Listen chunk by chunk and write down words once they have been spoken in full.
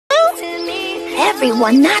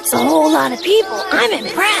everyone, that's a whole lot of people. I'm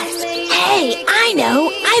impressed. Hey, I know.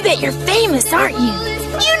 I bet you're famous, aren't you?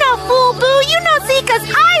 You know, fool boo, you know Zika's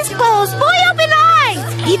eyes closed. Boy, open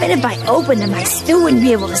eyes! Even if I opened them, I still wouldn't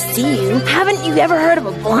be able to see you. Haven't you ever heard of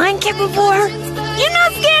a blind kid before? You know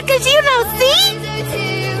scared because you know see?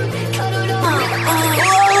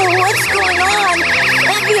 Whoa, what's going on?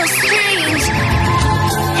 That feels strange.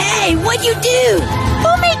 Hey, what'd you do?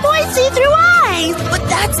 Boo make boys see through eyes. But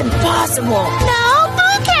that's impossible. No,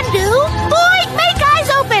 Boo can do. Boy, make eyes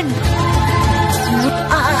open.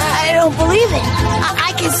 I don't believe it.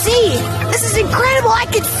 I can see. This is incredible. I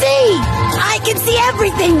can see. I can see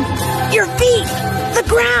everything. Your feet, the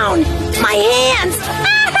ground, my hands.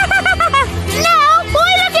 No,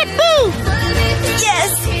 boy, look at Boo.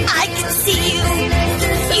 Yes, I can see you.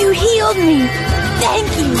 You healed me. Thank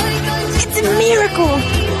you. It's a miracle.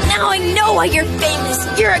 Now I know why you're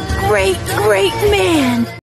famous. You're a great, great man.